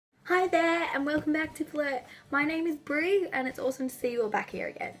Hi there and welcome back to Flurt. My name is Brie and it's awesome to see you all back here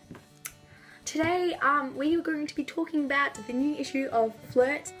again. Today we are going to be talking about the new issue of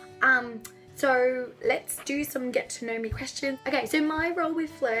Flurt. So let's do some get to know me questions. Okay, so my role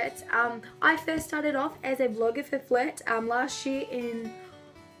with Flurt, I first started off as a vlogger for Flurt last year in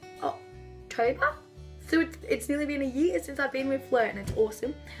October. So it's nearly been a year since I've been with Flurt and it's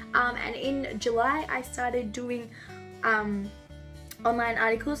awesome. And in July I started doing online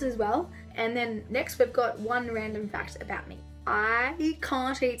articles as well. And then next we've got one random fact about me. I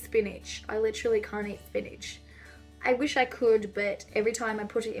can't eat spinach. I literally can't eat spinach. I wish I could, but every time I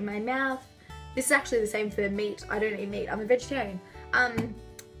put it in my mouth, this is actually the same for meat. I don't eat meat. I'm a vegetarian. And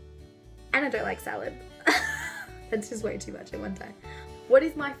I don't like salad. That's just way too much at one time. What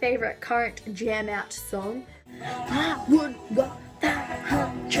is my favourite current jam out song? I would walk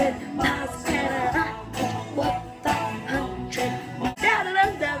 100 miles and I would walk 100.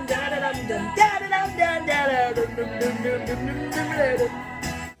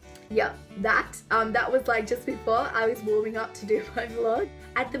 Yeah, that was like just before I was warming up to do my vlog.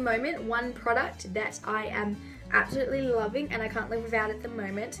 At the moment, one product that I am absolutely loving and I can't live without at the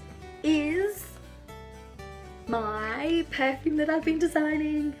moment is my perfume that I've been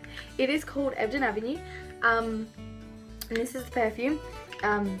designing. It is called Ebden Avenue, and this is the perfume.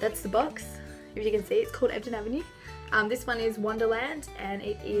 That's the box. If you can see, it's called Ebden Avenue. This one is Wonderland and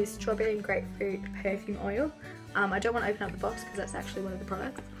it is strawberry and grapefruit perfume oil. I don't want to open up the box because that's actually one of the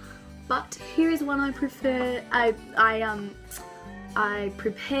products. But here is one I prefer. I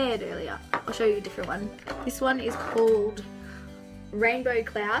prepared earlier. I'll show you a different one. This one is called Rainbow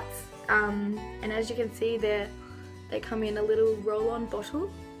Clouds. And as you can see, they come in a little roll-on bottle.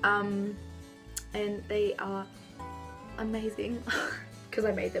 And they are amazing because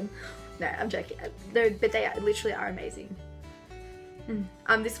I made them. No, I'm joking. But they literally are amazing.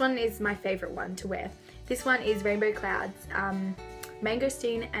 This one is my favourite one to wear. This one is Rainbow Clouds,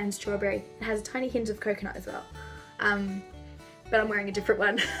 mangosteen and strawberry. It has a tiny hint of coconut as well. But I'm wearing a different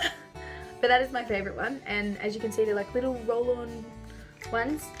one. But that is my favourite one. And as you can see, they're like little roll-on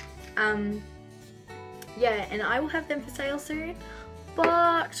ones. Yeah, and I will have them for sale soon.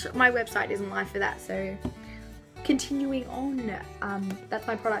 But my website isn't live for that, so continuing on, that's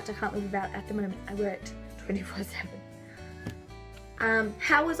my product I can't live without at the moment. I wear it 24/7.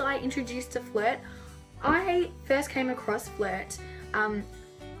 How was I introduced to Flurt? I first came across Flurt on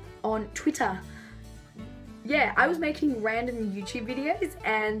Twitter. Yeah, I was making random YouTube videos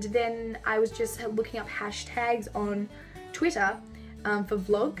and then I was just looking up hashtags on Twitter for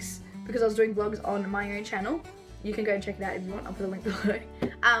vlogs because I was doing vlogs on my own channel. You can go and check it out if you want, I'll put a link below.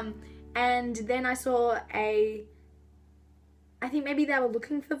 And then I saw I think maybe they were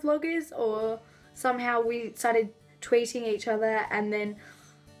looking for vloggers or somehow we started tweeting each other and then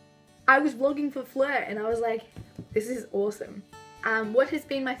I was vlogging for Flurt and I was like, this is awesome. What has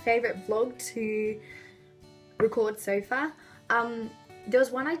been my favourite vlog to record so far? There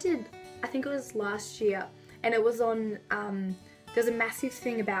was one I did, I think it was last year, and it was on, there's a massive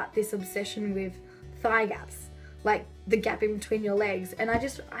thing about this obsession with thigh gaps, like the gap in between your legs, and at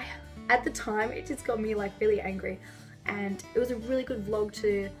the time it just got me like really angry and it was a really good vlog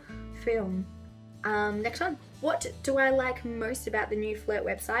to film. Next one, what do I like most about the new Flurt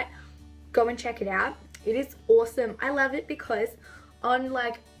website? Go and check it out. It is awesome. I love it because on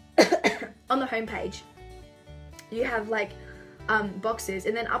like on the homepage you have like boxes,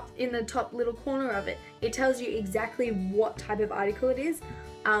 and then up in the top little corner of it, it tells you exactly what type of article it is.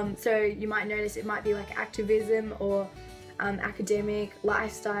 So you might notice it might be like activism or academic,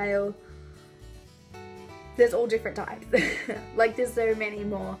 lifestyle. There's all different types. Like there's so many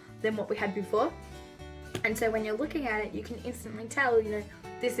more than what we had before. And so when you're looking at it, you can instantly tell, you know,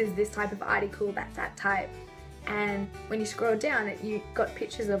 this is this type of article, that's that type. And when you scroll down, you got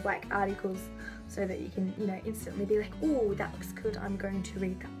pictures of like articles so that you can, you know, instantly be like, oh, that looks good, I'm going to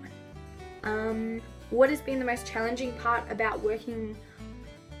read that one. What has been the most challenging part about working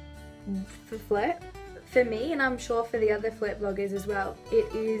for Flurt? For me, and I'm sure for the other Flurt bloggers as well,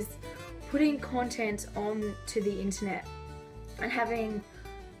 it is putting content onto the internet and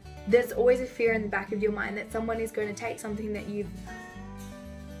there's always a fear in the back of your mind that someone is going to take something that you've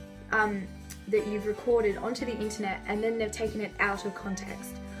recorded onto the internet and then they've taken it out of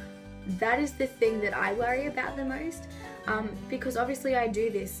context. That is the thing that I worry about the most, because obviously I do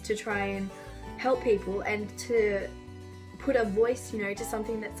this to try and help people and to put a voice, you know, to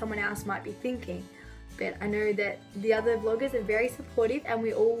something that someone else might be thinking. But I know that the other vloggers are very supportive and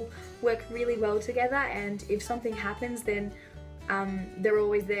we all work really well together, and if something happens then they're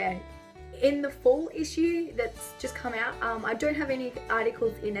always there in the fall issue that's just come out, I don't have any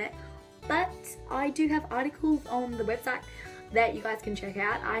articles in it, but I do have articles on the website that you guys can check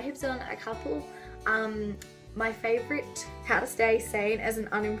out. I have done a couple. My favourite, how to stay sane as an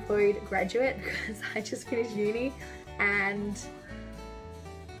unemployed graduate, because I just finished uni and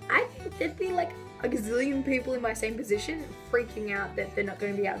I think there'd be like a gazillion people in my same position freaking out that they're not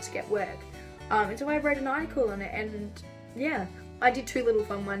going to be able to get work. And so I wrote an article on it, and yeah, I did two little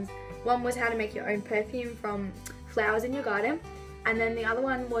fun ones. One was how to make your own perfume from flowers in your garden, and then the other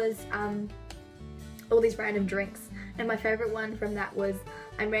one was all these random drinks. And my favourite one from that was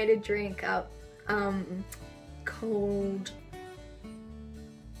I made a drink called,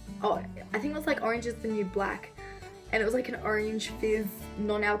 oh, I think it was like Orange is the New Black, and it was like an orange fizz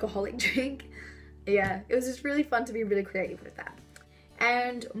non-alcoholic drink. Yeah, it was just really fun to be really creative with that.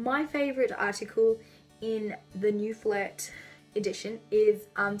 And my favourite article in the new Flurt edition is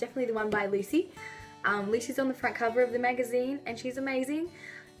definitely the one by Lucy. Lucy's on the front cover of the magazine and she's amazing.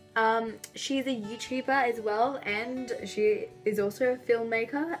 She's a YouTuber as well, and she is also a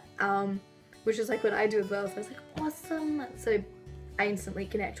filmmaker, which is like what I do as well, so I was like, awesome. So I instantly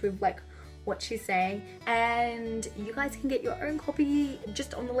connect with like what she's saying, and you guys can get your own copy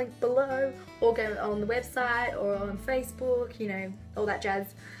just on the link below, or go on the website or on Facebook, you know, all that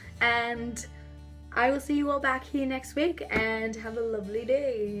jazz. And I will see you all back here next week, and have a lovely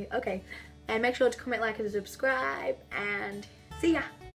day. Okay, and make sure to comment, like and subscribe, and see ya.